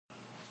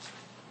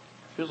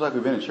Feels like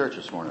we've been in church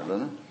this morning,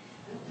 doesn't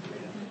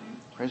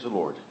it? Praise the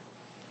Lord.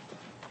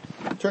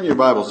 Turn your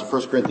Bibles to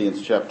 1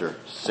 Corinthians chapter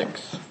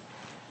 6.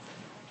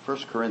 1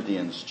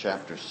 Corinthians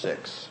chapter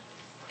 6.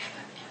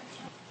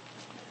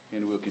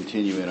 And we'll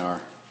continue in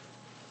our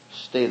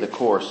Stay the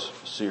Course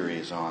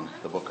series on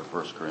the book of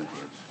 1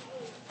 Corinthians.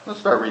 Let's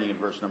start reading in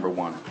verse number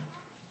 1.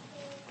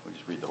 We'll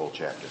just read the whole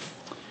chapter.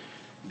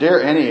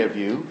 Dare any of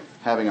you,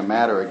 having a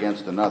matter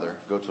against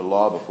another, go to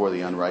law before the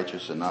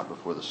unrighteous and not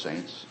before the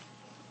saints?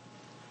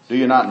 Do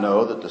you not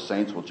know that the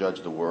saints will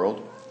judge the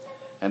world?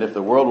 And if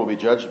the world will be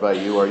judged by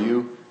you, are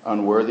you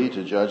unworthy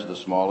to judge the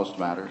smallest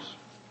matters?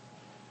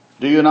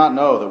 Do you not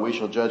know that we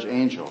shall judge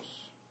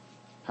angels?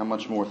 How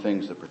much more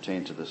things that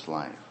pertain to this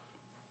life?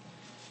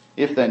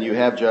 If then you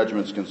have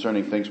judgments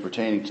concerning things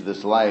pertaining to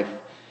this life,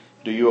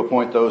 do you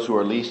appoint those who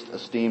are least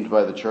esteemed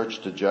by the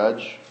church to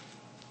judge?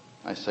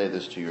 I say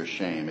this to your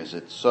shame. Is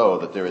it so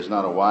that there is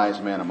not a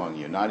wise man among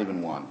you, not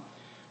even one,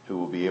 who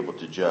will be able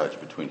to judge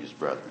between his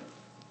brethren?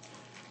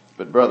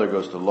 But brother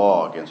goes to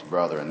law against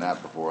brother, and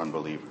that before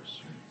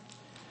unbelievers.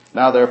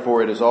 Now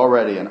therefore it is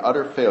already an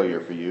utter failure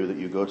for you that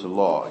you go to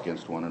law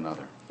against one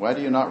another. Why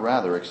do you not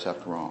rather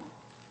accept wrong?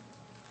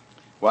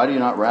 Why do you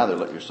not rather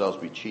let yourselves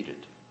be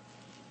cheated?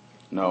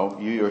 No,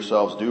 you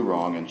yourselves do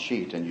wrong and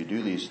cheat, and you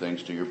do these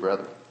things to your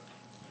brethren.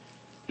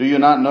 Do you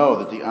not know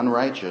that the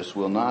unrighteous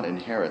will not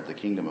inherit the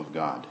kingdom of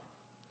God?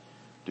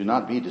 Do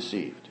not be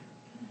deceived.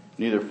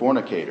 Neither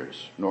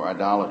fornicators, nor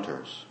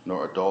idolaters,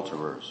 nor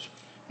adulterers,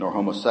 nor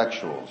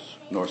homosexuals,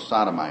 nor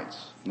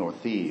sodomites, nor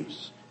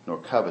thieves, nor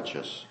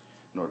covetous,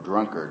 nor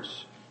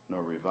drunkards,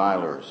 nor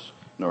revilers,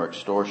 nor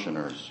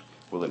extortioners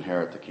will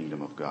inherit the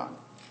kingdom of God.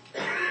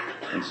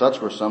 And such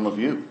were some of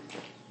you.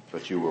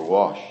 But you were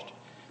washed,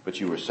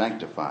 but you were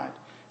sanctified,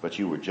 but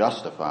you were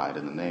justified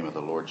in the name of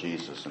the Lord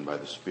Jesus and by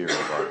the Spirit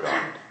of our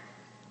God.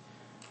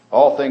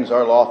 All things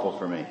are lawful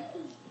for me,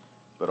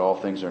 but all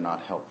things are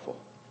not helpful.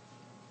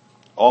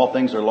 All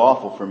things are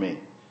lawful for me,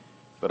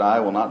 but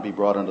I will not be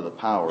brought under the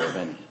power of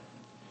any.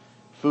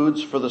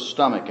 Foods for the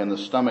stomach, and the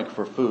stomach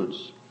for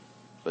foods,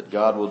 but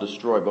God will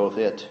destroy both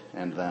it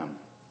and them.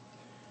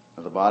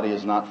 Now the body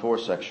is not for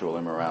sexual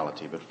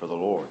immorality, but for the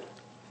Lord,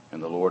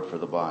 and the Lord for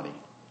the body.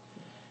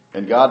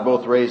 And God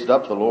both raised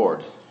up the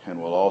Lord,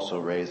 and will also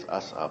raise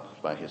us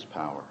up by his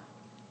power.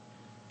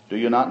 Do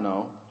you not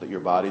know that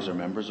your bodies are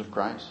members of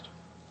Christ?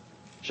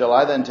 Shall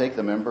I then take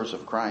the members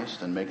of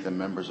Christ and make them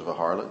members of a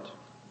harlot?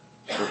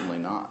 Certainly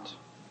not.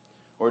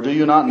 Or do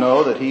you not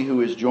know that he who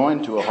is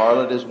joined to a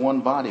harlot is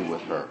one body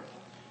with her?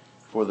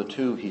 For the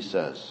two, he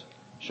says,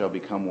 shall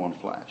become one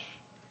flesh.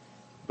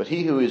 But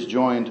he who is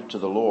joined to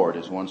the Lord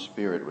is one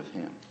spirit with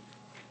him.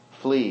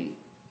 Flee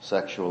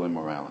sexual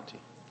immorality.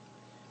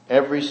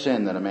 Every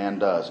sin that a man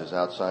does is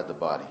outside the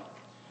body,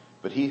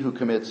 but he who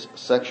commits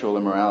sexual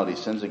immorality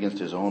sins against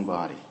his own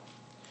body.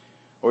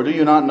 Or do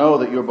you not know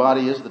that your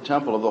body is the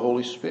temple of the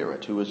Holy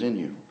Spirit who is in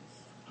you,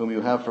 whom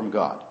you have from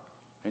God,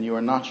 and you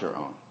are not your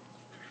own,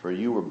 for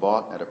you were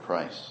bought at a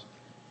price.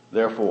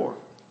 Therefore,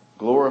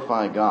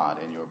 glorify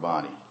God in your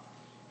body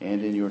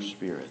and in your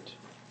spirit,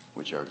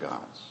 which are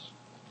God's.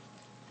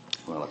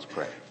 Well, let's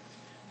pray.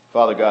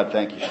 Father God,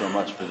 thank you so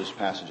much for this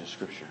passage of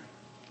Scripture.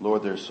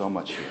 Lord, there's so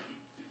much here.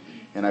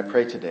 And I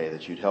pray today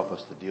that you'd help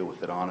us to deal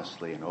with it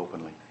honestly and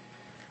openly.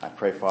 I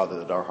pray, Father,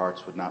 that our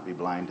hearts would not be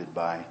blinded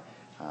by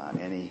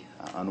any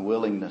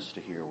unwillingness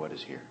to hear what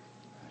is here.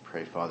 I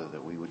pray, Father,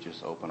 that we would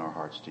just open our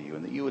hearts to you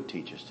and that you would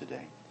teach us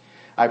today.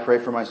 I pray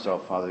for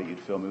myself, Father, that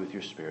you'd fill me with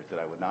your Spirit, that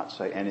I would not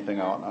say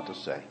anything I ought not to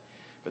say,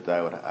 but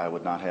that I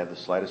would not have the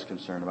slightest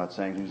concern about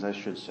saying things I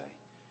should say.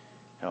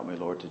 Help me,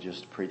 Lord, to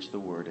just preach the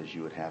word as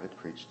you would have it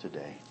preached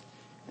today.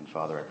 And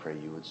Father, I pray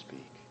you would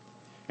speak.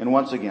 And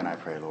once again, I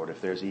pray, Lord,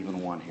 if there's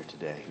even one here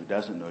today who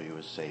doesn't know you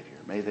as Savior,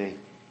 may they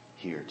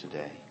hear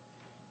today.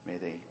 May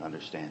they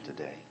understand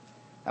today.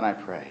 And I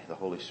pray the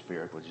Holy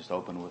Spirit would just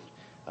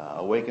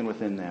awaken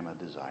within them a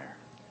desire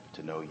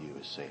to know you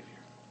as Savior.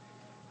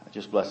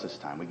 Just bless this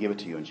time. We give it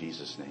to you in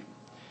Jesus' name.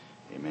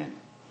 Amen.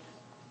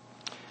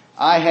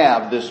 I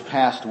have this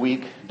past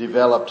week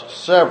developed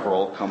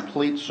several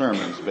complete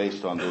sermons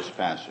based on this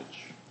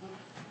passage.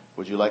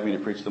 Would you like me to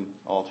preach them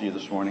all to you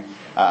this morning?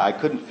 I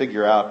couldn't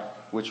figure out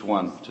which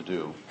one to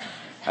do.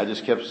 I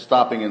just kept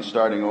stopping and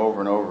starting over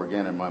and over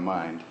again in my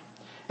mind.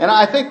 And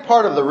I think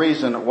part of the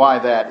reason why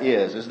that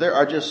is there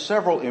are just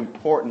several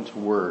important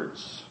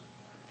words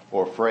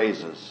or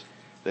phrases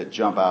that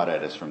jump out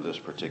at us from this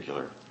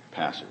particular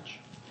passage.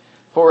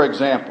 For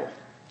example,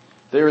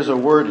 there is a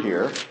word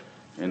here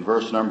in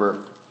verse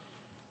number,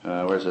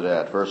 where's it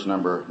at? Verse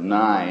number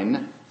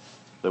 9,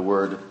 the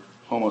word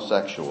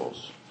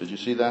homosexuals. Did you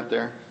see that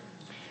there?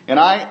 And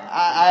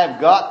I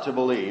have got to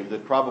believe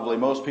that probably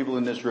most people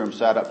in this room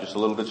sat up just a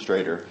little bit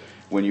straighter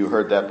when you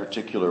heard that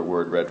particular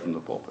word read from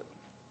the pulpit.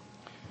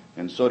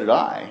 And so did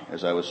I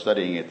as I was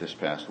studying it this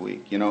past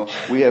week. You know,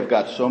 we have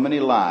got so many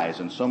lies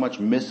and so much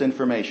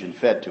misinformation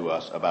fed to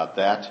us about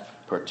that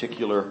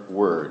particular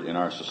word in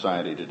our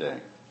society today.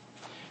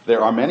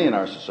 There are many in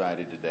our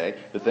society today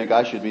that think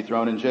I should be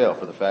thrown in jail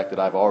for the fact that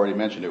I've already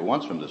mentioned it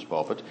once from this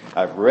pulpit.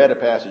 I've read a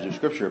passage of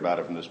Scripture about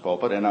it from this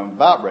pulpit, and I'm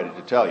about ready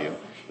to tell you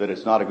that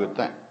it's not a good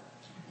thing.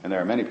 And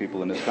there are many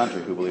people in this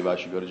country who believe I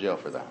should go to jail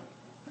for that.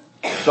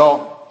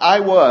 So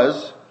I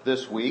was,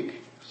 this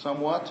week,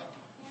 somewhat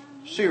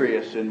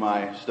serious in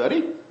my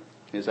study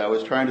as I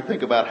was trying to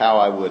think about how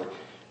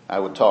I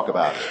would talk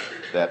about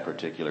that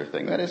particular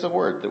thing. That is a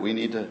word that we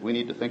need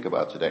to think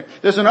about today.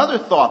 There's another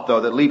thought, though,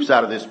 that leaps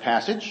out of this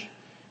passage.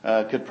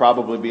 Could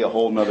probably be a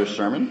whole nother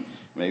sermon.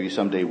 Maybe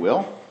someday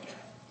will.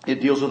 It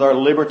deals with our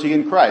liberty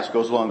in Christ.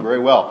 Goes along very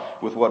well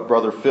with what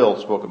Brother Phil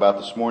spoke about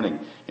this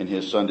morning in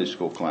his Sunday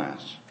school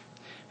class.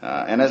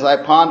 And as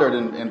I pondered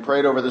and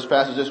prayed over this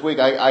passage this week,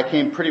 I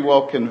came pretty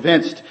well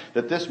convinced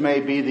that this may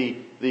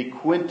be the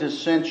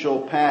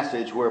quintessential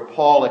passage where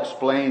Paul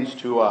explains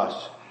to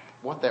us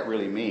what that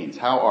really means,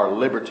 how our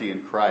liberty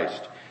in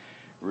Christ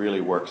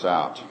really works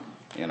out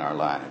in our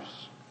lives.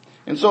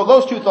 And so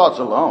those two thoughts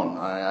alone,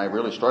 I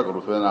really struggled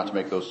with whether or not to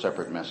make those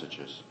separate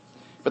messages.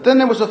 But then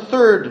there was a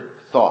third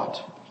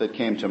thought that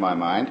came to my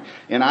mind,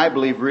 and I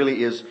believe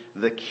really is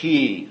the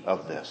key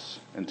of this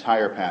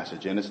entire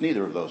passage, and it's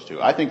neither of those two.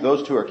 I think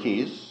those two are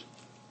keys,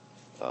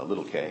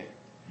 little k,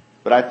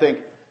 but I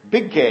think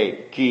big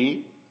K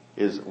key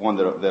is one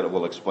that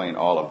will explain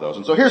all of those.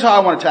 And so here's how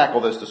I want to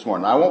tackle this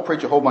morning. I won't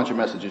preach a whole bunch of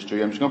messages to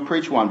you. I'm just going to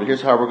preach one, but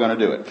here's how we're going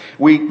to do it.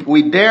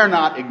 We dare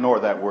not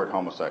ignore that word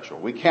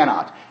homosexual. We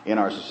cannot in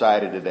our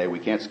society today. We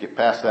can't skip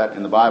past that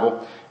in the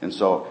Bible. And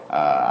so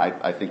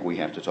I think we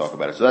have to talk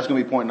about it. So that's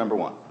going to be point number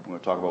one. I'm going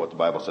to talk about what the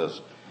Bible says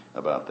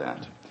about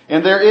that.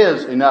 And there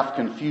is enough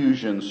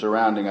confusion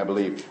surrounding, I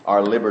believe,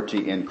 our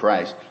liberty in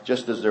Christ,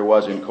 just as there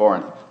was in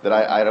Corinth, that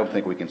I don't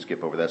think we can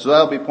skip over that. So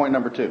that'll be point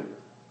number two.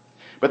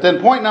 But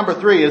then point number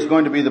three is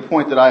going to be the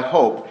point that I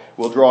hope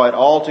will draw it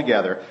all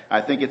together.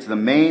 I think it's the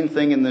main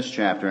thing in this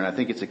chapter, and I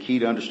think it's a key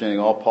to understanding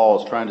all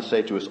Paul is trying to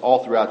say to us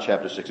all throughout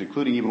chapter 6,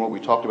 including even what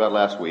we talked about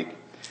last week.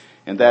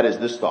 And that is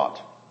this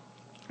thought.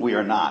 We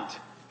are not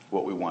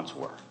what we once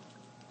were.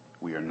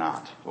 We are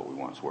not what we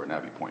once were. And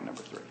that'll be point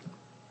number three.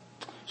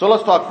 So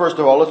let's talk first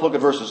of all, let's look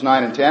at verses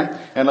 9 and 10,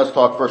 and let's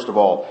talk first of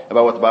all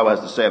about what the Bible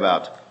has to say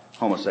about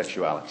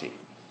homosexuality.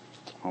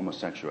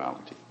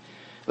 Homosexuality.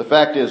 The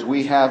fact is,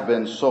 we have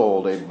been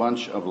sold a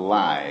bunch of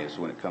lies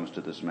when it comes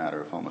to this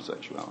matter of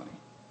homosexuality.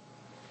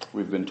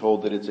 We've been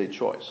told that it's a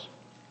choice.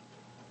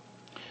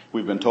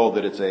 We've been told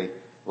that it's a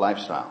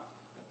lifestyle.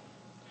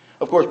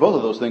 Of course, both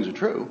of those things are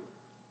true,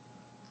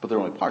 but they're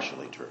only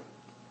partially true.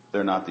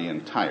 They're not the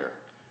entire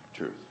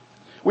truth.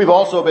 We've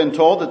also been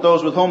told that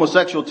those with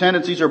homosexual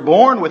tendencies are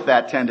born with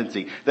that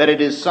tendency, that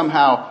it is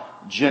somehow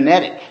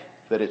genetic,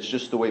 that it's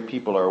just the way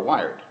people are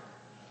wired.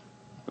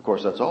 Of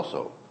course, that's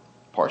also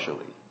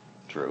partially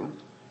true.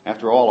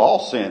 After all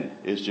sin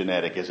is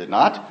genetic, is it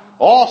not?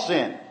 All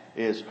sin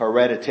is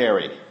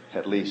hereditary,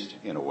 at least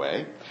in a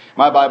way.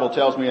 My Bible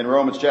tells me in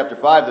Romans chapter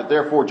 5 that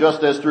therefore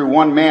just as through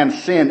one man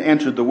sin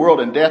entered the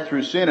world, and death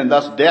through sin, and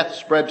thus death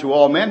spread to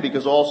all men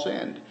because all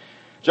sinned.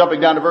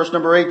 Jumping down to verse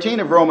number 18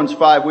 of Romans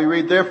 5, we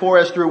read, therefore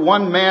as through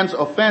one man's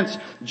offense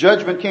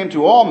judgment came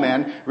to all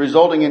men,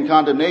 resulting in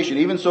condemnation,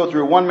 even so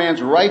through one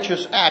man's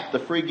righteous act the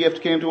free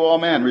gift came to all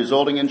men,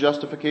 resulting in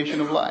justification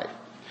of life.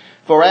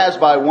 For as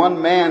by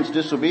one man's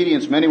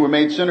disobedience many were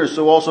made sinners,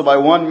 so also by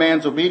one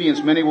man's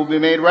obedience many will be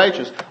made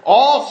righteous.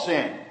 All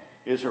sin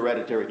is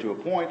hereditary to a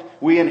point.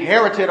 We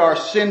inherited our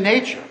sin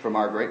nature from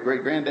our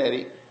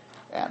great-great-granddaddy,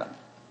 Adam.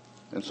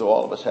 And so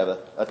all of us have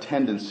a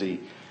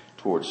tendency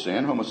towards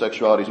sin.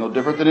 Homosexuality is no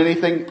different than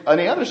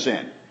any other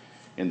sin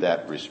in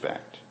that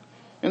respect.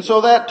 And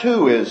so that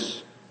too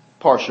is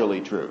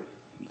partially true.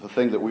 The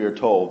thing that we are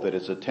told that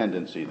it's a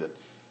tendency that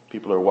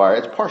people are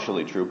wired, it's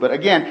partially true. But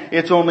again,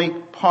 it's only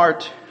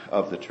part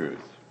of the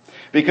truth.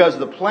 Because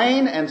the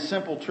plain and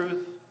simple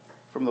truth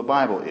from the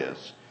Bible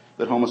is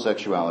that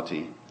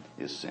homosexuality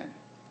is sin.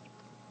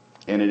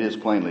 And it is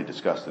plainly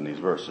discussed in these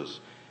verses,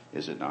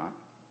 is it not?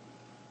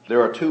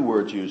 There are two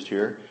words used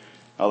here.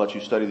 I'll let you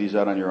study these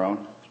out on your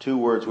own. Two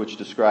words which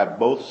describe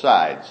both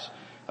sides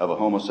of a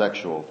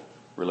homosexual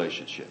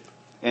relationship.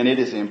 And it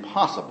is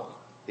impossible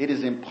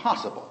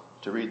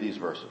to read these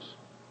verses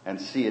and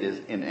see it as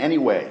in any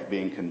way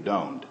being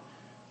condoned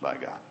by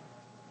God.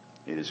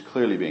 It is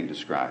clearly being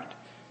described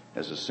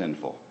as a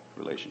sinful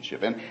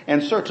relationship.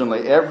 And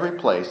certainly every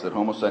place that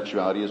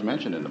homosexuality is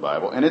mentioned in the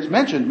Bible, and it's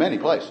mentioned many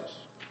places,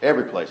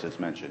 every place it's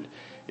mentioned,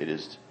 it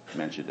is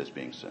mentioned as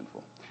being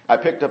sinful. I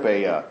picked up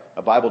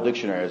a Bible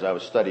dictionary as I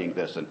was studying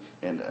this,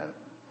 and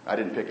I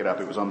didn't pick it up.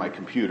 It was on my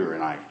computer,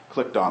 and I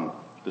clicked on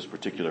this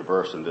particular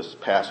verse, and this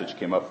passage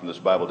came up from this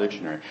Bible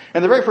dictionary.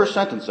 And the very first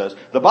sentence says,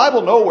 the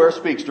Bible nowhere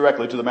speaks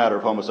directly to the matter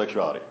of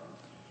homosexuality.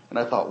 And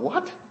I thought,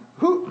 what?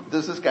 Who?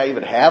 Does this guy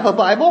even have a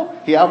Bible?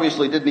 He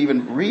obviously didn't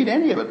even read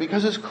any of it,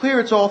 because it's clear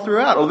it's all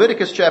throughout.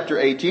 Leviticus chapter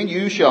 18,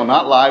 you shall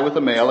not lie with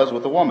a male as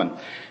with a woman.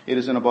 It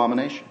is an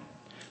abomination.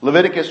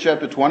 Leviticus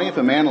chapter 20, if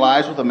a man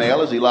lies with a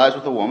male as he lies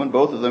with a woman,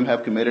 both of them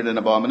have committed an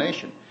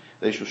abomination.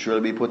 They shall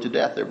surely be put to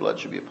death. Their blood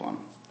shall be upon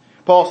them.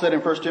 Paul said in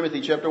 1 Timothy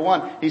chapter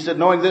 1, he said,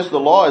 knowing this, the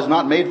law is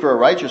not made for a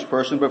righteous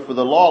person, but for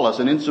the lawless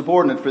and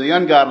insubordinate, for the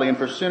ungodly and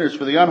for sinners,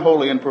 for the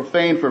unholy and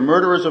profane, for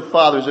murderers of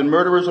fathers and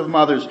murderers of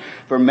mothers,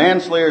 for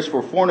manslayers,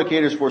 for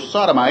fornicators, for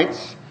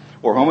sodomites,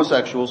 or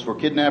homosexuals, for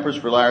kidnappers,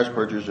 for liars,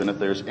 perjurers, and if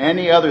there's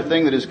any other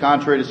thing that is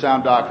contrary to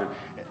sound doctrine.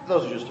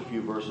 Those are just a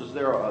few verses.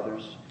 There are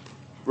others.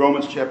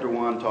 Romans chapter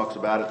 1 talks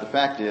about it. The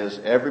fact is,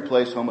 every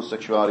place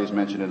homosexuality is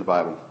mentioned in the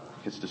Bible,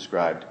 it's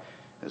described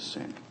as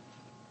sin.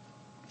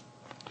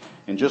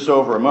 In just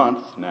over a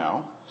month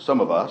now,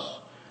 some of us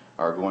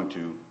are going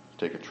to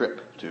take a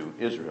trip to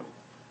Israel.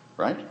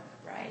 Right?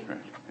 Right.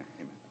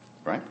 Amen.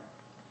 Right?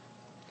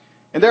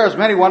 And there are as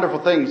many wonderful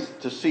things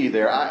to see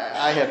there.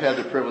 I have had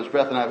the privilege,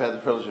 Beth and I have had the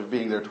privilege of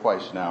being there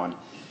twice now.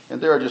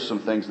 And there are just some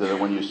things that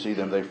when you see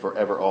them, they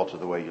forever alter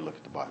the way you look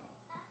at the Bible.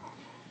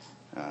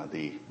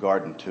 The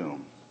Garden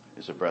Tomb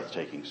is a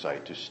breathtaking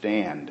sight. To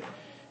stand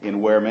in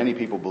where many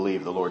people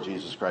believe the Lord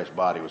Jesus Christ's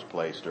body was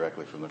placed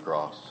directly from the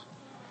cross,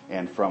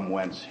 and from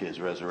whence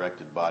his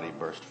resurrected body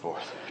burst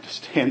forth. To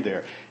stand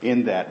there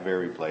in that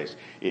very place,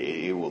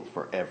 it will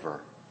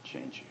forever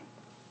change you.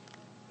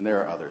 And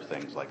there are other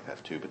things like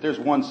that too. But there's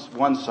one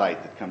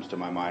site that comes to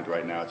my mind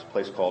right now. It's a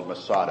place called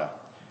Masada.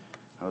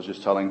 I was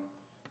just telling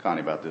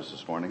Connie about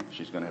this morning.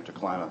 She's going to have to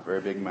climb a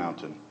very big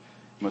mountain.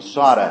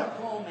 Masada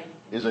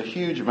is a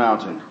huge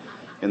mountain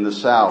in the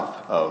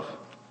south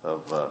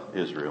of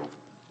Israel.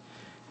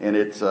 And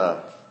it's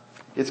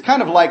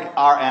kind of like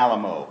our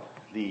Alamo.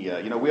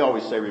 We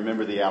always say,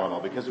 remember the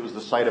Alamo, because it was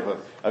the site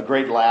of a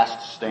great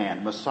last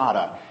stand.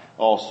 Masada,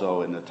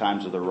 also, in the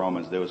times of the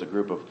Romans, there was a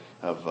group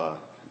of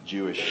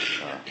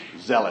Jewish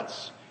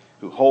zealots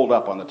who holed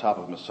up on the top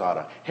of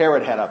Masada.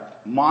 Herod had a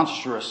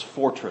monstrous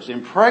fortress,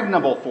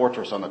 impregnable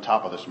fortress on the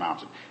top of this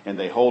mountain. And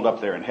they holed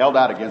up there and held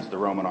out against the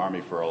Roman army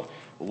for a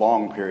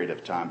long period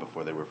of time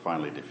before they were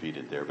finally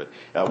defeated there.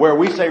 But where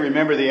we say,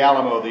 remember the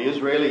Alamo, the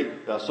Israeli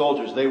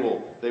soldiers, they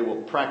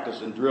will practice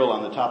and drill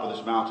on the top of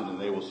this mountain,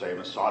 and they will say,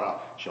 Masada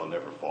shall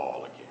never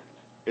fall again.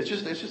 It's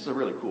just a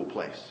really cool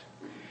place.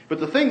 But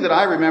the thing that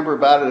I remember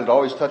about it that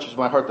always touches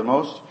my heart the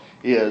most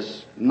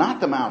is not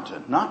the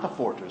mountain, not the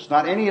fortress,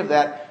 not any of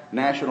that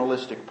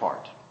nationalistic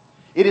part.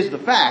 It is the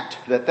fact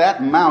that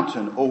that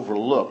mountain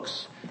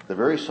overlooks the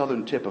very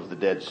southern tip of the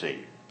Dead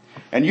Sea.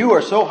 And you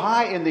are so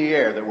high in the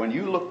air that when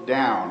you look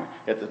down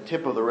at the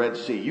tip of the Red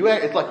Sea,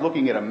 it's like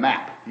looking at a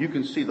map. You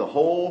can see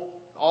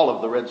all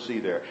of the Red Sea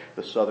there,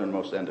 the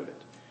southernmost end of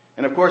it.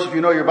 And of course, if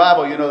you know your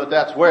Bible, you know that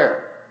that's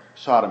where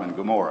Sodom and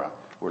Gomorrah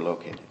were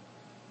located.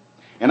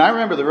 And I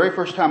remember the very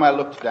first time I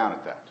looked down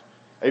at that,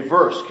 a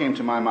verse came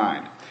to my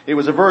mind. It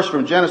was a verse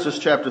from Genesis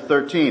chapter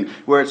 13,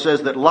 where it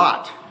says that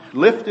Lot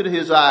lifted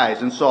his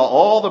eyes and saw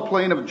all the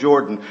plain of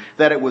Jordan,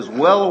 that it was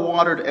well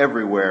watered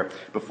everywhere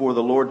before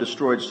the Lord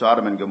destroyed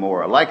Sodom and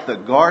Gomorrah, like the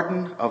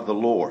garden of the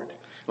Lord,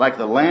 like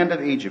the land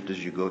of Egypt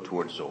as you go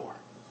toward Zoar.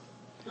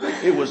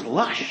 It was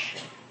lush.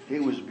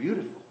 It was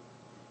beautiful.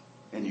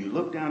 And you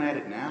look down at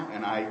it now,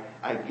 and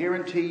I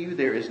guarantee you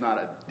there is not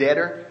a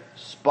deader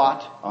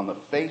spot on the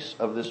face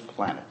of this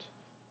planet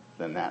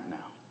than that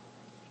now.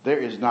 There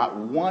is not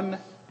one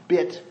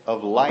bit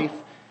of life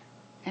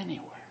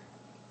anywhere.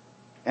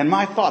 And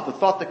my thought, the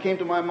thought that came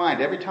to my mind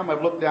every time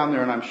I've looked down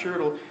there, and I'm sure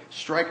it'll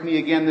strike me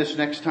again this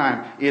next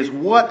time, is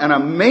what an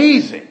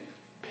amazing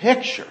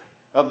picture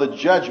of the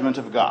judgment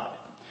of God.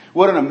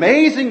 What an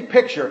amazing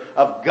picture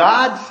of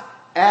God's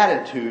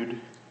attitude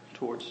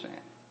towards sin.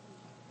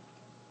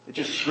 It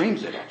just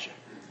screams it at you.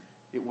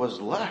 It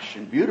was lush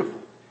and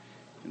beautiful.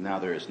 And now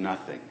there is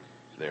nothing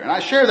there. And I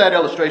share that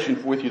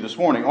illustration with you this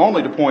morning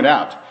only to point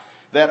out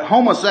that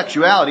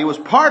homosexuality was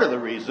part of the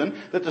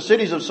reason that the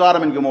cities of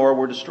Sodom and Gomorrah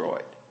were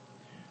destroyed.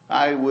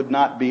 I would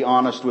not be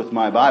honest with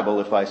my Bible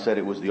if I said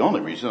it was the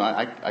only reason.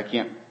 I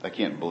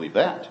can't believe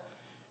that.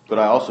 But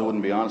I also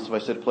wouldn't be honest if I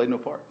said it played no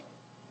part.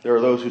 There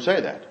are those who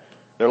say that.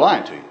 They're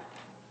lying to you.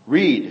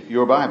 Read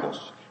your Bibles.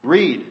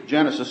 Read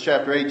Genesis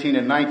chapter 18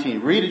 and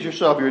 19. Read it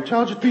yourself. You're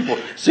intelligent people.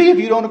 See if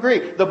you don't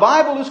agree. The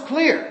Bible is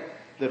clear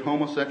that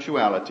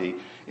homosexuality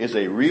is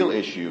a real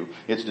issue.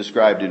 It's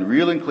described in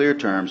real and clear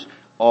terms,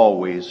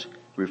 always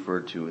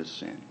referred to as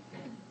sin.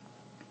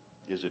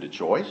 Is it a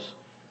choice?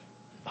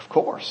 Of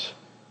course.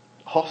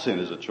 All sin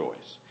is a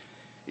choice.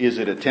 Is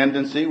it a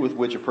tendency with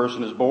which a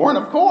person is born?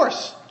 Of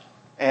course.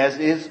 As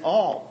is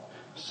all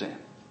sin.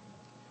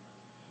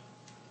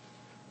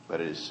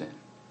 But it is sin.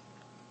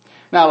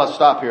 Now let's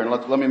stop here and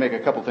let me make a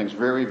couple things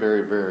very,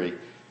 very, very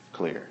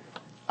clear.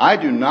 I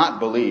do not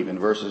believe in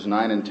verses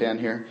 9 and 10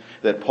 here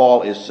that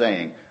Paul is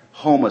saying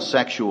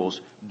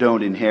homosexuals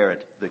don't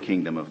inherit the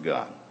kingdom of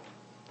God.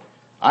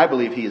 I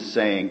believe he is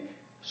saying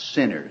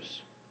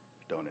sinners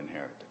don't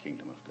inherit the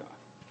kingdom of God.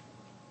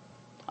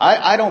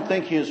 I don't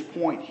think his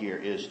point here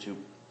is to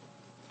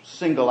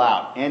single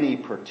out any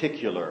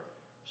particular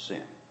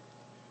sin.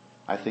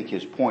 I think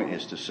his point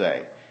is to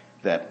say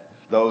that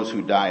those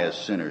who die as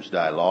sinners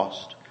die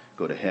lost,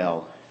 go to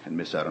hell, and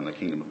miss out on the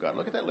kingdom of God.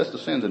 Look at that list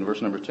of sins in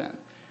verse number 10.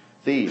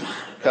 Thieves,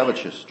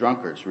 covetous,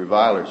 drunkards,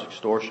 revilers,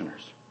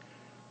 extortioners.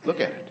 Look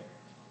at it.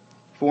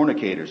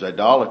 fornicators,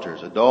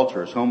 idolaters,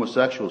 adulterers,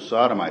 homosexuals,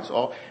 sodomites.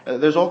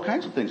 There's all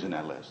kinds of things in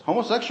that list.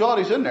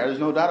 Homosexuality's in there. There's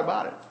no doubt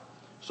about it.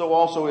 So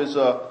also is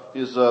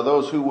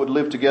those who would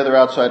live together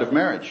outside of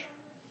marriage.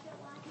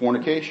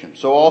 Fornication.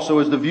 So also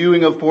is the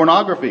viewing of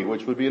pornography,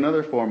 which would be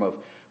another form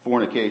of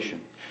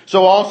fornication.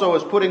 So also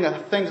is putting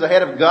things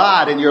ahead of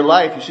God in your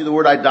life. You see the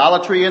word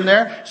idolatry in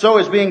there? So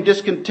is being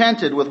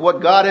discontented with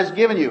what God has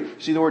given you.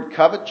 See the word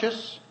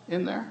covetous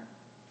in there?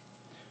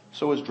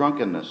 So is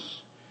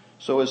drunkenness.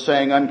 So is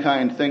saying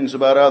unkind things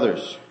about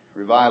others.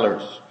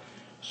 Revilers.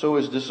 So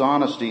is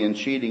dishonesty and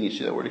cheating. You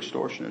see that word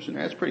extortioners in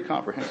there? It's a pretty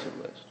comprehensive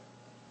list.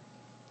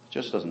 It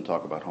just doesn't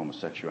talk about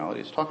homosexuality.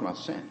 It's talking about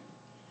sin.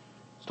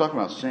 It's talking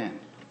about sin.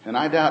 And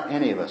I doubt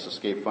any of us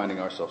escape finding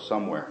ourselves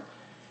somewhere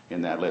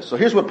in that list. So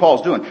here's what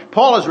Paul's doing.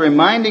 Paul is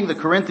reminding the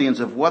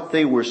Corinthians of what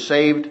they were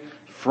saved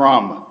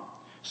from.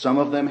 Some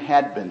of them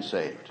had been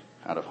saved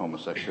out of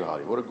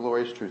homosexuality. What a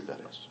glorious truth that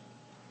is.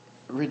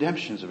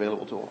 Redemption is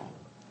available to all.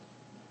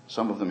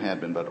 Some of them had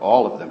been, but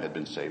all of them had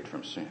been saved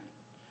from sin.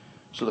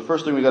 So the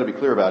first thing we've got to be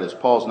clear about is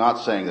Paul's not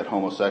saying that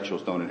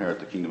homosexuals don't inherit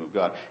the kingdom of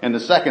God. And the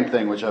second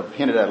thing, which I've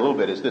hinted at a little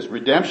bit, is this.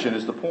 Redemption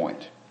is the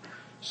point.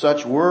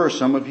 Such were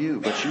some of you,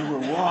 but you were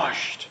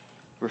washed.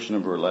 Verse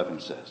number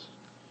 11 says.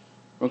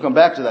 We'll come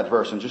back to that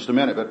verse in just a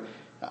minute,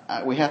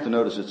 but we have to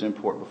notice its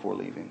import before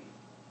leaving.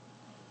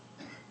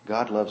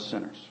 God loves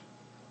sinners.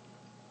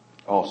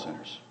 All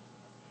sinners.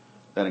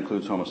 That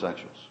includes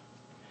homosexuals.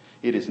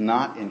 It is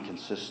not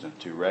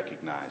inconsistent to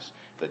recognize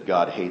that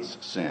God hates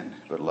sin,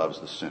 but loves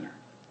the sinner.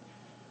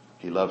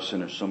 He loves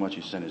sinners so much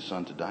He sent His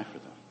Son to die for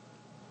them.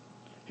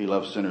 He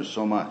loves sinners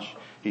so much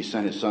He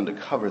sent His Son to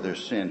cover their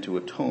sin, to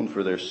atone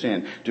for their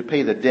sin, to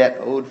pay the debt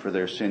owed for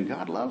their sin.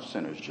 God loves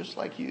sinners just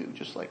like you,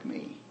 just like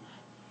me,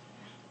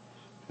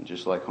 and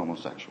just like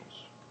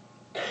homosexuals.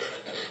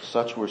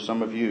 Such were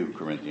some of you,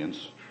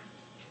 Corinthians,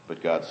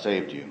 but God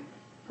saved you,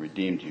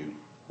 redeemed you,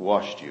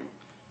 washed you,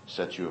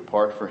 set you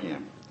apart for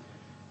Him,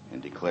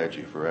 and declared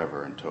you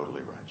forever and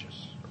totally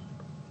righteous.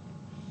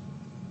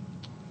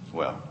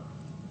 Well,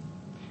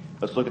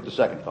 let's look at the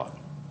second thought.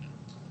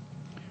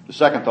 The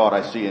second thought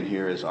I see in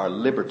here is our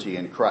liberty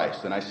in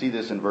Christ. And I see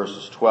this in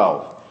verses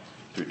 12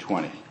 through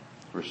 20.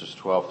 Verses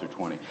 12 through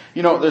 20.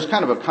 You know, there's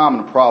kind of a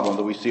common problem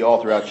that we see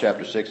all throughout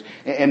chapter 6.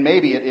 And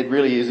maybe it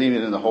really is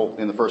even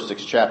in the first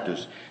 6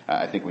 chapters.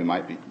 I think we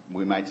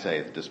might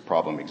say that this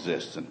problem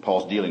exists. And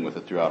Paul's dealing with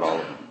it throughout all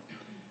of them.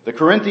 The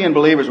Corinthian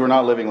believers were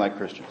not living like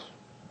Christians.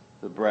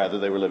 Rather,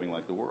 they were living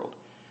like the world.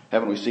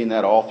 Haven't we seen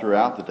that all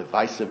throughout? The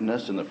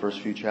divisiveness in the first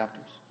few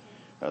chapters.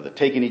 The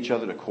taking each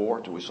other to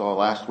court that we saw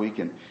last week.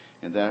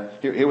 And that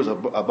here was a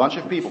bunch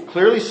of people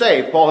clearly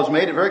saved. Paul has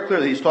made it very clear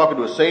that he's talking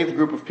to a saved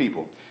group of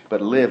people,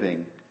 but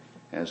living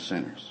as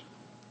sinners.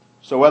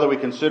 So whether we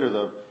consider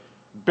the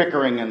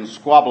bickering and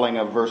squabbling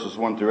of verses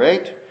 1 through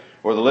 8,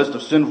 or the list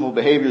of sinful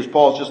behaviors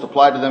Paul's just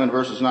applied to them in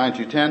verses 9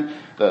 through 10,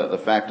 the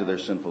fact of their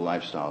sinful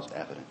lifestyle is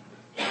evident.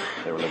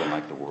 They were living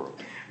like the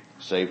world.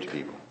 Saved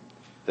people.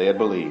 They had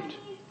believed,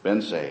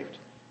 been saved,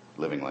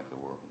 living like the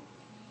world.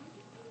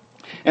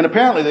 And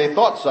apparently they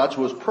thought such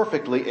was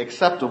perfectly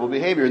acceptable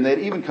behavior, and they'd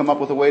even come up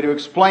with a way to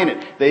explain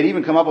it. They'd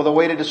even come up with a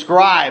way to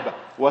describe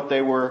what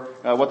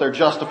their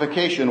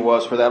justification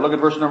was for that. Look at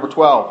verse number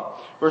 12.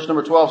 Verse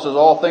number 12 says,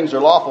 all things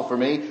are lawful for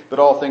me, but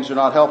all things are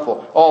not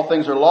helpful. All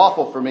things are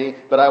lawful for me,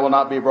 but I will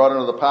not be brought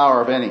under the power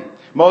of any.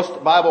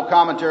 Most Bible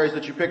commentaries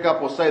that you pick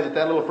up will say that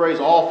little phrase,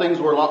 all things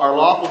are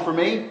lawful for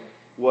me,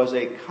 was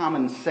a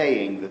common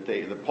saying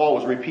that Paul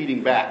was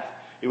repeating back.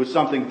 It was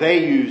something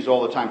they used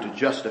all the time to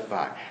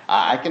justify.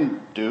 I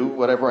can do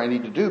whatever I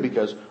need to do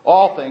because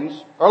all things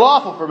are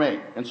lawful for me.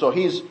 And so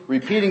he's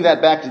repeating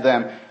that back to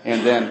them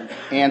and then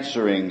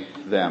answering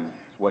them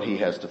what he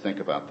has to think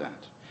about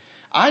that.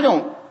 I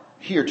don't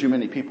hear too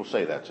many people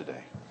say that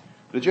today.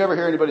 Did you ever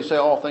hear anybody say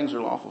all things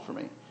are lawful for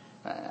me?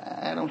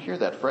 I don't hear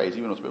that phrase,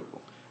 even though it's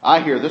biblical. I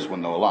hear this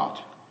one, though, a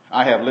lot.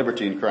 I have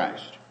liberty in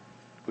Christ.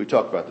 We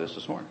talked about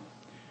this morning.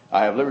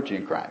 I have liberty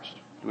in Christ.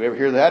 Do we ever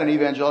hear that in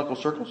evangelical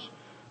circles?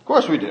 Of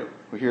course we do.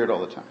 We hear it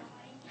all the time.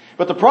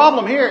 But the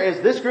problem here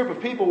is this group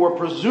of people were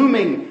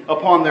presuming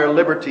upon their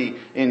liberty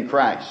in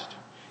Christ.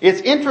 It's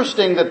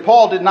interesting that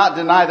Paul did not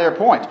deny their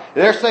point.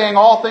 They're saying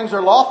all things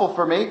are lawful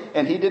for me,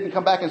 and he didn't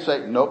come back and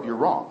say, nope, you're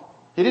wrong.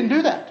 He didn't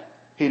do that.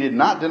 He did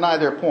not deny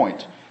their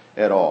point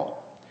at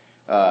all.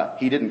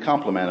 He didn't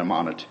compliment them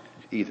on it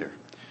either.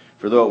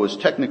 For though it was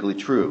technically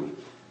true,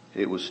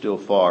 it was still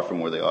far from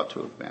where they ought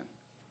to have been.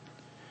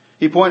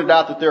 He pointed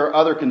out that there are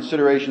other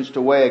considerations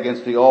to weigh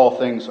against the all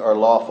things are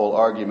lawful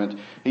argument.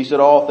 He said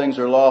all things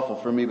are lawful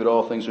for me, but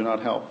all things are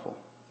not helpful.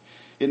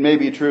 It may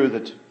be true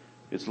that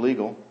it's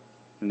legal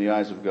in the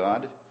eyes of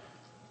God,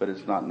 but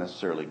it's not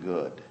necessarily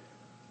good.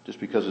 Just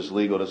because it's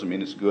legal doesn't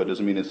mean it's good,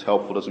 doesn't mean it's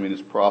helpful, doesn't mean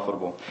it's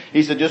profitable.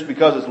 He said just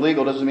because it's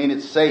legal doesn't mean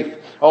it's safe.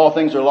 All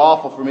things are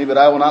lawful for me, but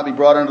I will not be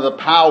brought under the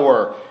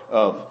power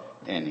of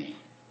any.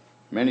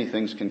 Many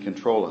things can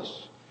control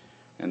us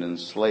and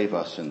enslave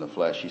us in the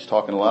flesh. He's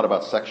talking a lot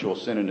about sexual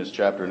sin in this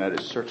chapter, and that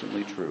is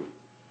certainly true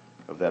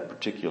of that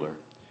particular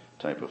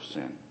type of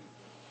sin.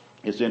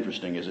 It's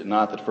interesting, is it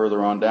not, that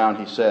further on down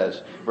he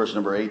says, verse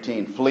number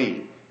 18,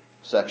 flee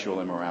sexual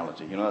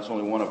immorality. That's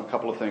only one of a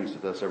couple of things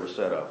that's ever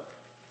said of.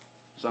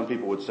 Some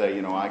people would say,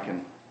 I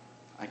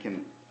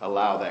can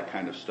allow that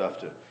kind of stuff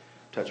to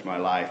touch my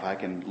life. I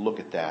can look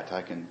at that.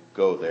 I can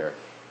go there.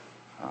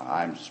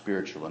 I'm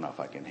spiritual enough.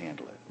 I can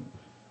handle it.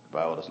 The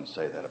Bible doesn't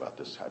say that about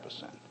this type of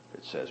sin.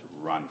 It says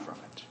run from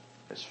it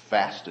as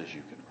fast as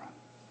you can run.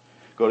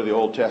 Go to the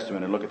Old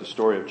Testament and look at the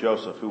story of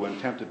Joseph, who, when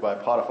tempted by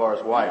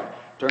Potiphar's wife,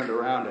 turned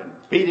around and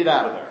beat it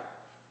out of her.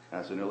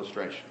 That's an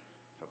illustration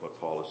of what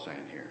Paul is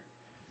saying here.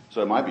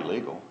 So it might be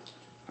legal.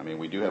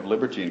 We do have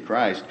liberty in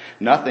Christ.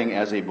 Nothing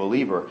as a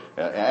believer,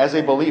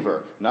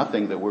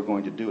 nothing that we're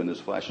going to do in this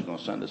flesh is going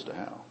to send us to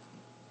hell.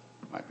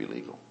 It might be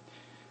legal.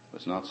 But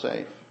it's not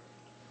safe.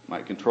 It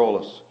might control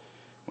us.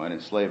 It might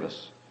enslave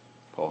us.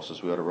 Paul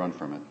says we ought to run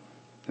from it.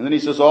 And then he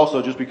says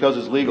also, just because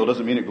it's legal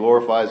doesn't mean it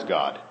glorifies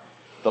God.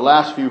 The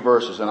last few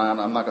verses, and I'm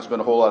not going to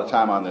spend a whole lot of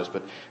time on this,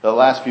 but the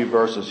last few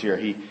verses here,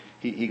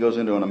 he goes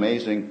into an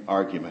amazing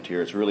argument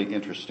here. It's really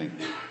interesting.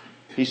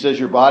 He says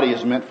your body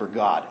is meant for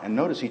God. And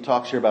notice he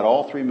talks here about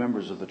all three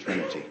members of the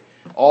Trinity.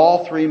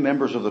 All three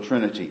members of the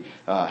Trinity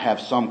have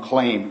some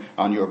claim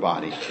on your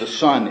body. The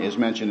Son is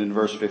mentioned in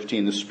verse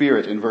 15, the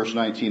Spirit in verse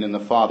 19, and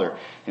the Father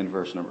in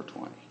verse number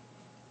 20.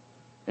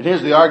 And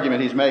here's the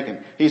argument he's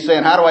making. He's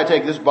saying, how do I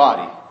take this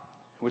body,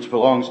 which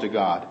belongs to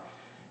God,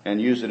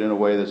 and use it in a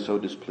way that so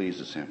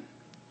displeases Him?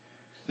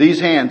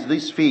 These hands,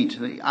 these feet,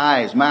 the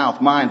eyes,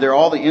 mouth, mind, they're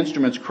all the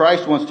instruments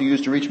Christ wants to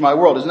use to reach my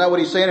world. Isn't that what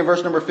he's saying in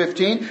verse number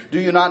 15? Do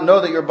you not know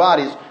that your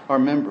bodies are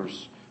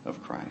members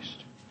of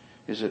Christ?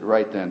 Is it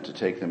right then to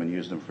take them and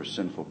use them for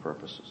sinful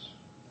purposes?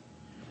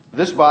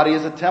 This body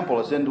is a temple.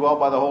 It's indwelt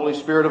by the Holy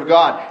Spirit of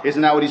God.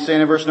 Isn't that what he's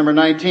saying in verse number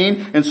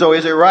 19? And so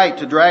is it right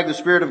to drag the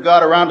Spirit of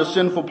God around to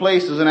sinful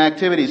places and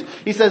activities?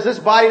 He says this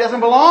body doesn't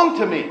belong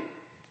to me.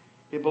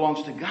 It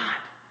belongs to God.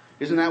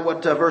 Isn't that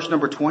what verse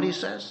number 20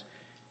 says?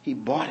 He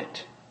bought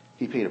it.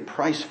 He paid a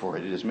price for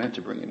it. It is meant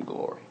to bring Him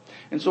glory.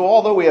 And so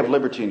although we have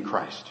liberty in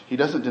Christ, he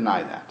doesn't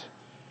deny that.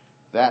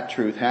 That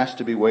truth has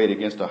to be weighed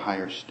against a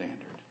higher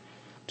standard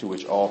to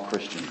which all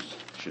Christians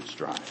should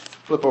strive.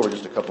 Flip over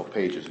just a couple of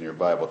pages in your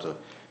Bible to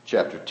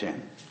chapter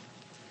 10.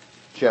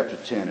 Chapter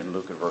 10 and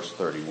look at verse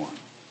 31.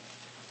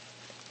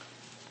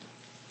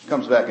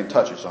 Comes back and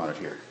touches on it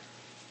here.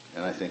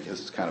 And I think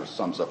this kind of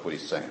sums up what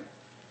he's saying.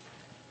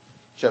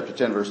 Chapter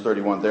 10 verse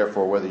 31,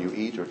 therefore whether you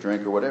eat or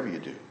drink or whatever you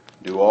do,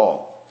 do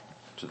all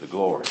to the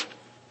glory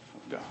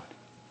of God.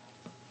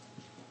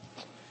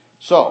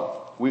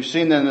 So, we've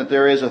seen then that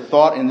there is a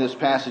thought in this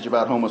passage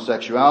about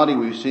homosexuality.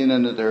 We've seen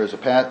then that there is a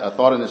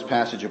thought in this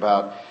passage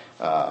about,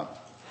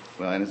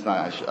 and it's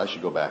not, I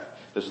should go back.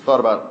 There's a thought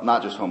about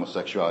not just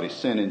homosexuality,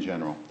 sin in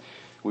general.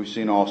 We've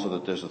seen also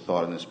that there's a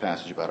thought in this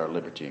passage about our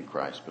liberty in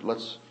Christ. But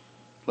let's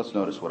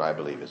notice what I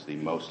believe is the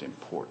most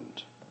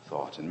important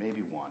thought, and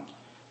maybe one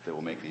that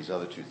will make these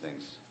other two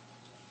things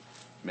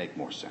make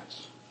more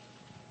sense.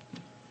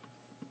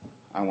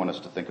 I want us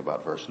to think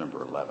about verse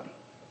number 11.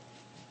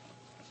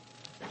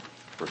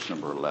 Verse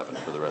number 11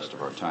 for the rest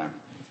of our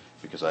time,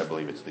 because I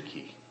believe it's the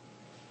key.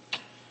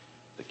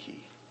 The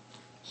key.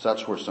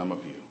 Such were some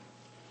of you,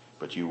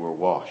 but you were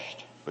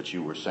washed, but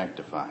you were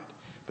sanctified,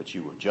 but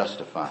you were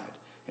justified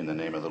in the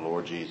name of the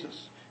Lord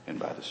Jesus and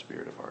by the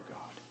Spirit of our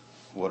God.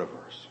 What a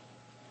verse.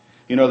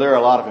 There are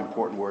a lot of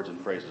important words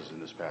and phrases in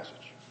this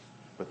passage.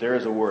 But there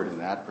is a word in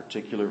that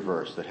particular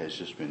verse that has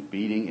just been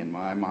beating in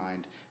my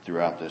mind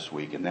throughout this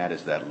week, and that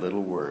is that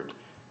little word,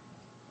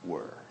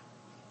 were.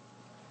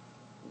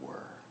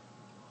 Were.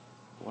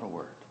 What a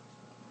word.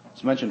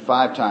 It's mentioned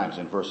 5 times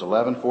in verse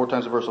 11, 4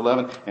 times in verse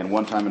 11, and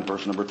 1 time in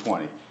verse number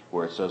 20,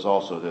 where it says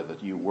also there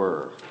that you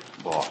were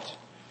bought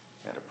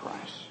at a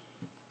price.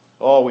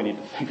 Oh, we need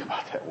to think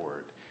about that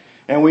word.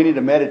 And we need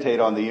to meditate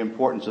on the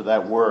importance of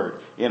that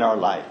word in our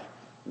life.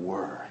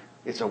 Were.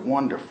 It's a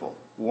wonderful,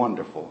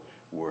 wonderful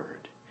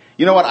word.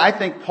 You know what? I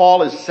think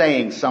Paul is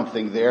saying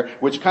something there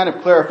which kind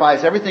of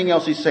clarifies everything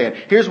else he's saying.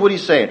 Here's what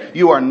he's saying.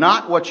 You are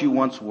not what you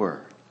once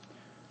were.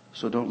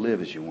 So don't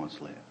live as you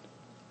once lived.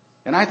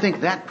 And I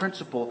think that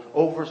principle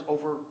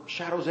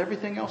overshadows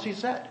everything else he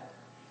said.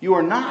 You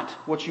are not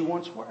what you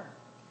once were.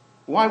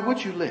 Why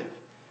would you live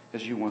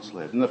as you once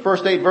lived? In the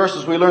first 8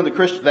 verses we learned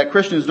that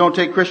Christians don't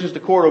take Christians to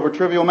court over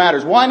trivial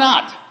matters. Why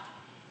not?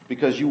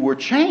 Because you were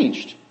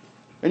changed.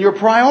 And your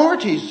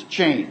priorities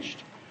changed.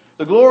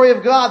 The glory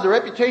of God, the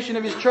reputation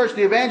of His church,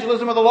 the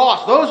evangelism of the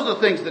lost. Those are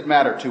the things that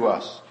matter to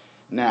us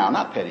now,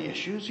 not petty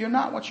issues. You're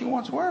not what you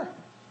once were.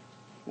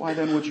 Why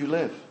then would you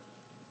live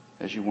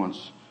as you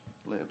once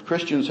lived?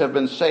 Christians have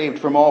been saved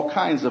from all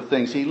kinds of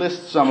things. He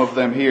lists some of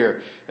them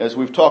here, as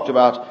we've talked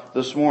about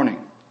this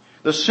morning.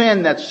 The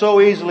sin that so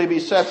easily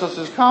besets us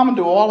is common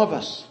to all of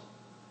us.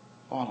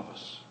 All of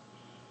us.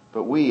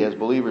 But we, as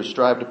believers,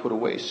 strive to put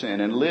away sin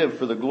and live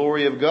for the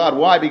glory of God.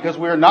 Why? Because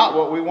we are not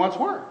what we once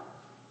were.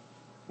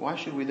 Why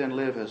should we then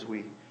live as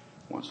we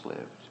once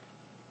lived?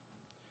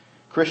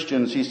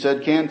 Christians, he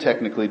said, can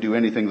technically do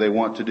anything they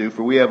want to do,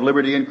 for we have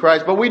liberty in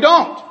Christ, but we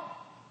don't.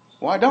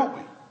 Why don't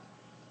we?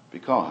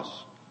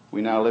 Because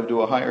we now live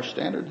to a higher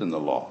standard than the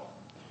law,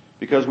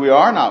 because we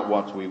are not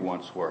what we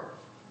once were,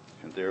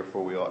 and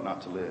therefore we ought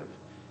not to live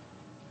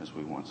as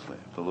we once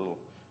lived. The little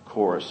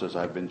chorus says,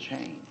 I've been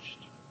changed.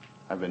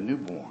 I've been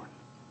newborn.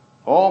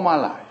 All my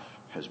life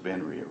has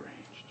been rearranged.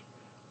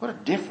 What a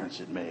difference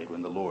it made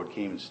when the Lord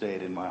came and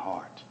stayed in my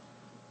heart.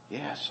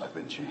 Yes, I've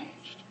been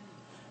changed.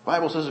 The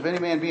Bible says if any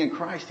man be in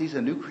Christ, he's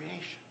a new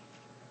creation.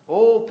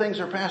 Old things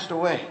are passed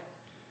away.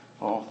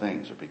 All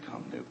things are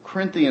become new.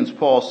 Corinthians,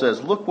 Paul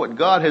says, look what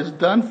God has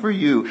done for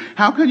you.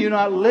 How can you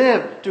not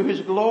live to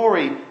his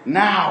glory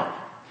now?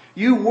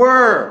 You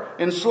were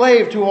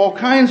enslaved to all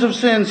kinds of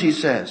sins, he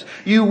says.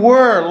 You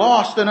were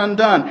lost and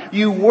undone.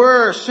 You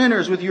were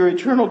sinners with your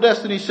eternal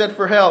destiny set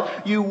for hell.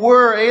 You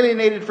were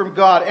alienated from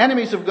God,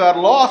 enemies of God,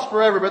 lost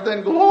forever. But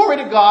then, glory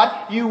to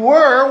God, you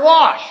were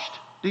washed.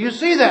 Do you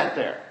see that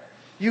there?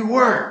 You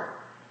were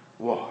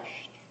washed.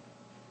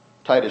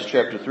 Titus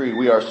chapter 3,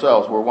 we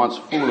ourselves were once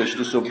foolish,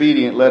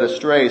 disobedient, led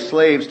astray,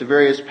 slaves to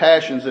various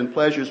passions and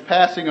pleasures,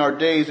 passing our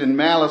days in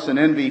malice and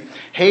envy,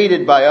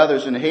 hated by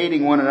others and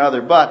hating one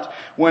another. But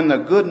when the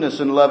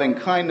goodness and loving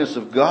kindness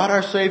of God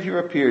our Savior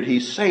appeared, he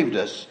saved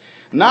us,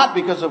 not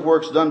because of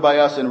works done by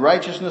us in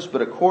righteousness,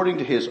 but according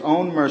to his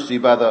own mercy,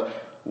 by the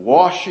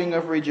washing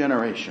of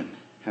regeneration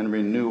and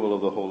renewal of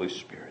the Holy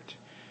Spirit.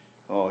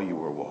 Oh, you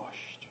were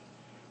washed.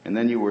 And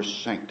then you were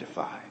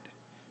sanctified.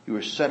 You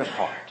were set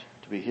apart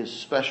to be his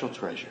special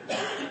treasure,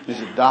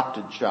 his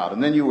adopted child.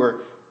 And then you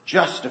were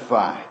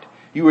justified.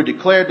 You were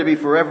declared to be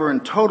forever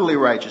and totally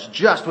righteous,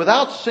 just,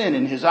 without sin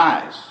in his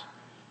eyes.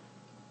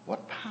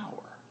 What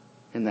power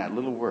in that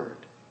little word,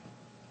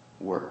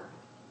 were.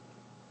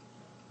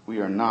 We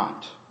are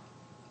not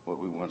what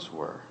we once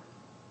were.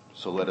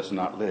 So let us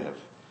not live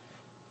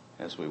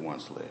as we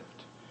once lived.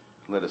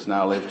 Let us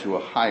now live to a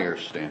higher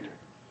standard.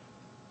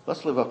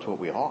 Let's live up to what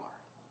we are,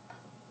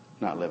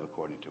 not live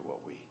according to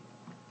what we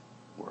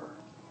were.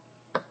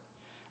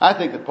 I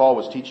think that Paul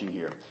was teaching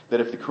here that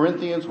if the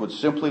Corinthians would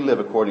simply live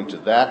according to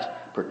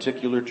that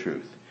particular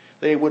truth,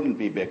 they wouldn't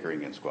be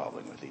bickering and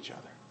squabbling with each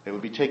other. They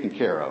would be taken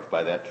care of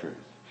by that truth.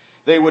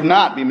 They would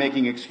not be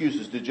making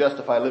excuses to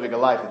justify living a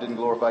life that didn't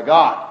glorify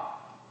God.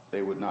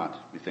 They would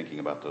not be thinking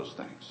about those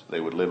things.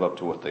 They would live up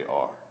to what they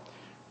are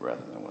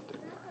rather than what they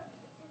were.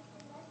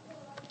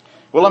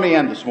 Well, let me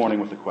end this morning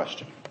with a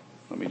question.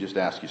 Let me just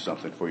ask you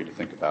something for you to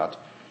think about,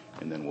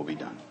 and then we'll be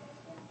done.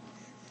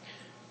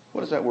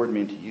 What does that word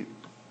mean to you?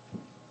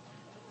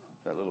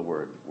 That little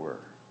word, were.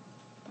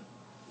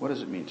 What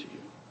does it mean to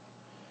you?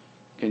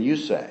 Can you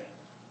say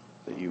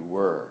that you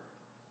were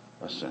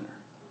a sinner,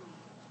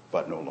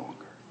 but no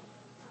longer?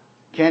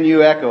 Can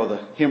you echo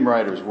the hymn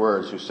writer's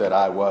words who said,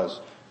 I was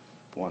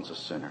once a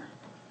sinner,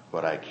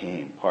 but I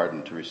came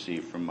pardoned to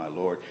receive from my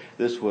Lord.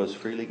 This was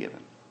freely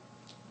given,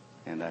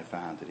 and I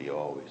found that he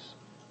always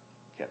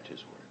kept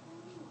his word.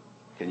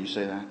 Can you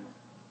say that?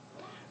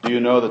 Do you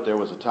know that there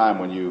was a time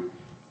when you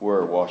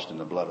were washed in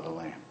the blood of the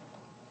Lamb?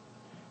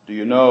 Do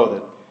you know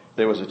that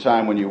there was a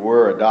time when you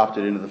were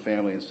adopted into the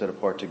family and set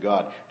apart to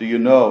God? Do you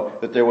know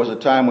that there was a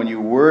time when you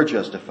were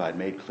justified,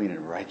 made clean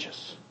and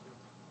righteous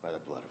by the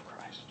blood of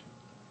Christ?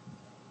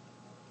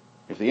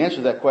 If the answer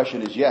to that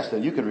question is yes,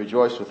 then you can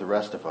rejoice with the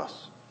rest of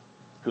us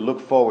who look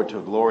forward to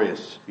a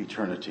glorious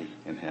eternity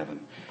in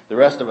heaven. The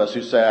rest of us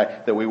who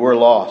say that we were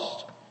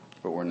lost,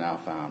 but we're now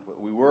found.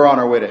 We were on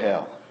our way to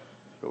hell,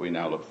 but we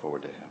now look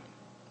forward to heaven.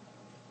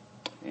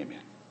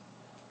 Amen.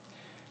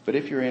 But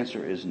if your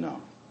answer is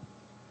no,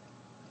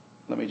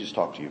 let me just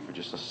talk to you for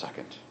just a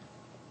second.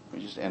 Let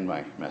me just end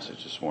my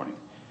message this morning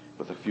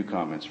with a few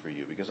comments for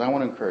you, because I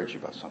want to encourage you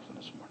about something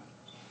this morning.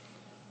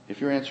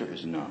 If your answer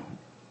is no,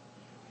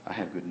 I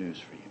have good news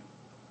for you.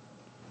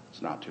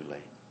 It's not too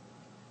late.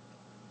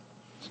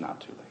 It's not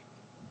too late.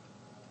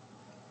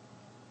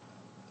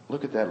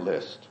 Look at that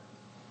list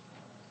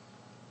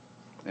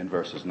in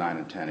verses 9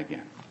 and 10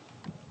 again.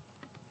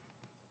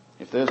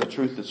 If there's a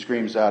truth that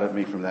screams out at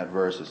me from that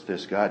verse, it's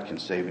this: God can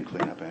save and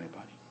clean up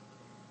anybody.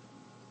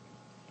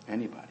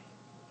 Anybody.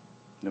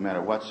 No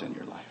matter what's in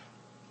your life.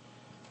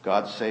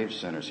 God saves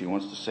sinners. He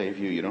wants to save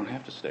you. You don't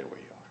have to stay where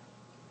you are.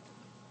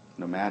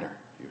 No matter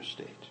your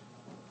state.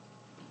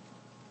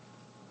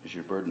 Is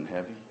your burden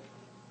heavy?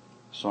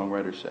 The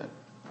songwriter said.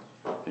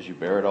 As you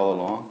bear it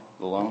all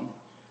alone?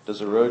 Does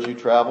the road you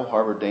travel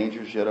harbor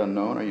dangers yet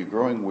unknown? Are you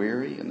growing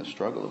weary in the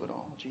struggle of it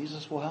all?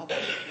 Jesus will help you.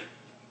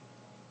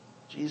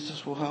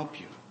 Jesus will help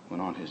you when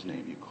on his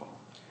name you call.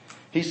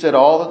 He said,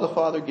 all that the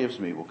Father gives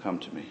me will come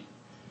to me,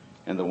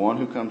 and the one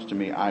who comes to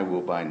me I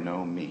will by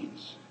no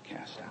means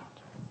cast out.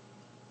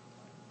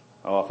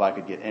 Oh, if I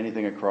could get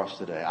anything across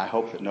today, I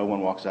hope that no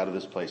one walks out of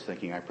this place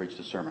thinking I preached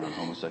a sermon on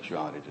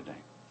homosexuality today.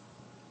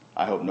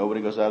 I hope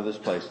nobody goes out of this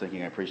place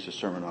thinking I preached a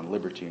sermon on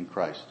liberty in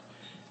Christ.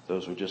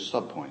 Those were just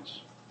subpoints.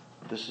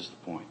 This is the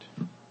point.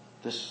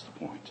 This is the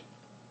point.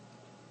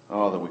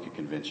 Oh, that we could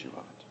convince you of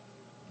it.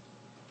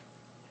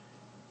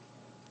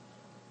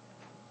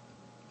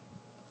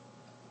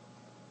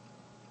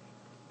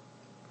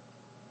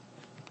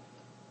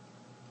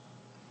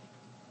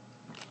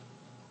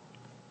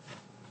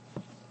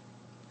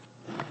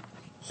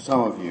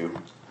 Some of you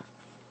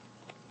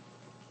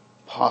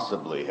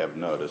possibly have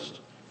noticed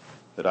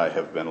that I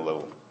have been a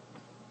little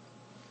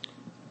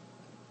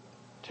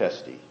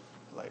testy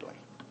lately.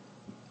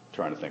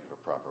 Trying to think of a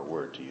proper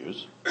word to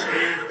use.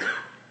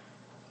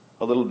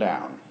 A little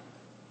down.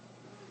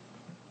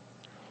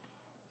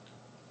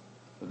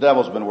 The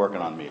devil's been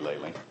working on me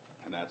lately,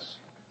 and that's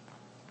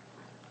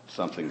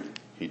something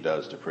he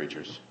does to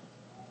preachers.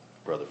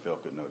 Brother Phil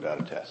could no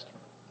doubt attest.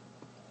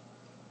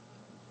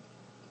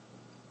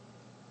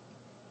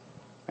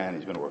 And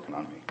he's been working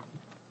on me.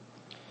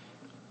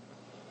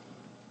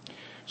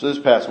 So this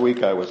past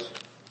week I was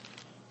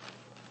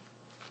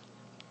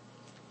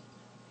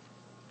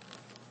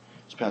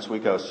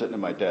sitting at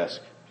my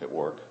desk at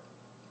work.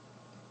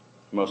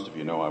 Most of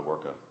you know I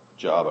work a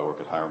job. I work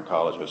at Hiram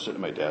College. I was sitting at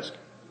my desk.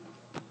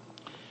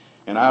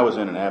 And I was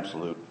in an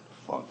absolute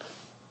funk.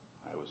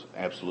 I was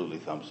absolutely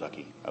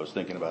thumbsucky. I was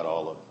thinking about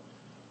all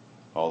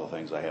the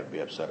things I had to be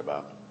upset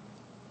about,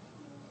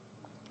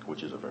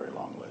 which is a very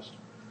long list.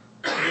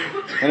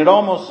 And it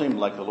almost seemed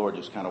like the Lord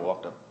just kind of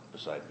walked up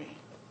beside me.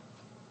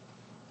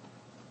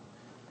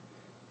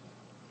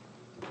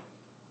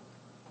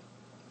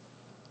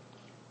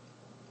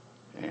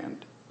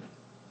 And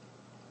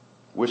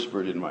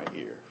whispered in my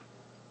ear.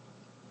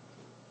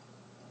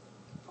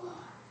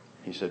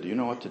 He said, "Do you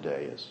know what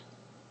today is?"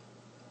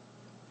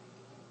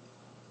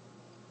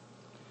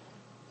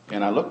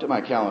 And I looked at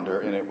my calendar,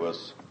 and it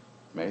was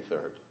May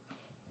 3rd.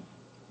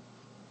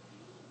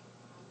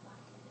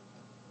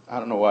 I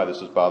don't know why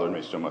this is bothering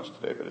me so much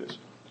today, but it is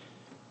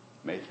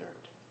May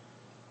 3rd,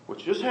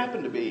 which just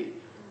happened to be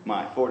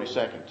my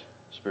 42nd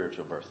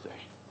spiritual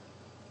birthday.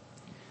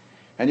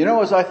 And you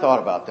know, as I thought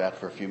about that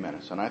for a few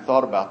minutes, and I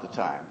thought about the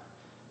time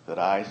that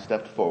I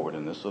stepped forward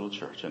in this little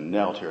church and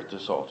knelt here at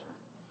this altar,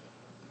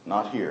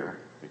 not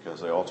here,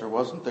 because the altar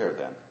wasn't there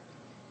then,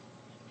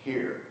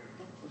 here,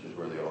 which is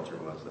where the altar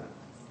was then.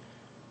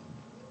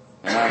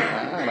 And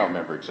I don't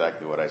remember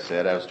exactly what I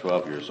said. I was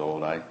 12 years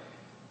old. I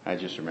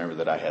just remember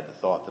that I had the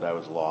thought that I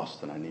was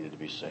lost and I needed to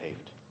be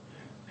saved.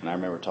 And I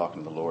remember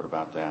talking to the Lord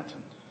about that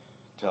and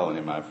telling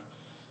him,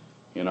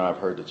 I've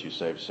heard that you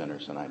save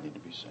sinners and I need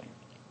to be saved.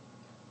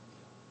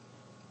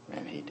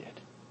 And he did.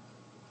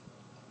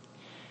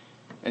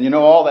 And you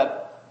know, all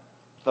that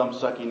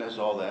thumbsuckiness,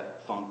 all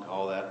that funk,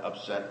 all that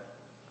upset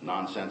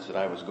nonsense that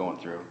I was going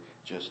through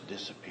just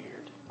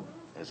disappeared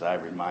as I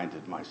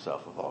reminded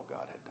myself of all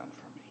God had done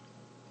for me.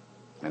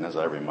 And as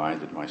I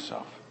reminded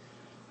myself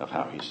of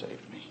how he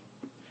saved me.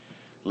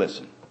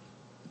 Listen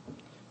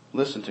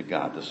to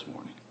God this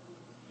morning.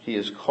 He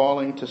is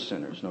calling to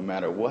sinners, no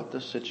matter what the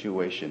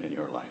situation in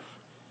your life.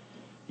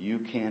 You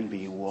can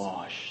be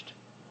washed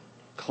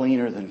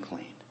cleaner than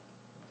clean,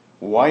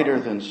 whiter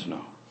than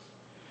snow.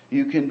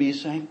 You can be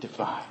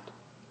sanctified.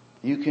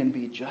 You can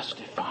be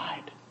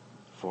justified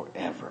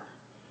forever.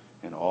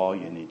 And all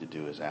you need to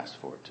do is ask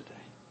for it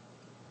today.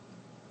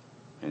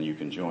 And you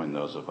can join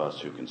those of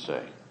us who can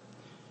say,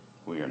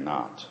 we are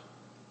not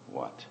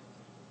what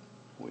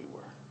we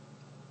were.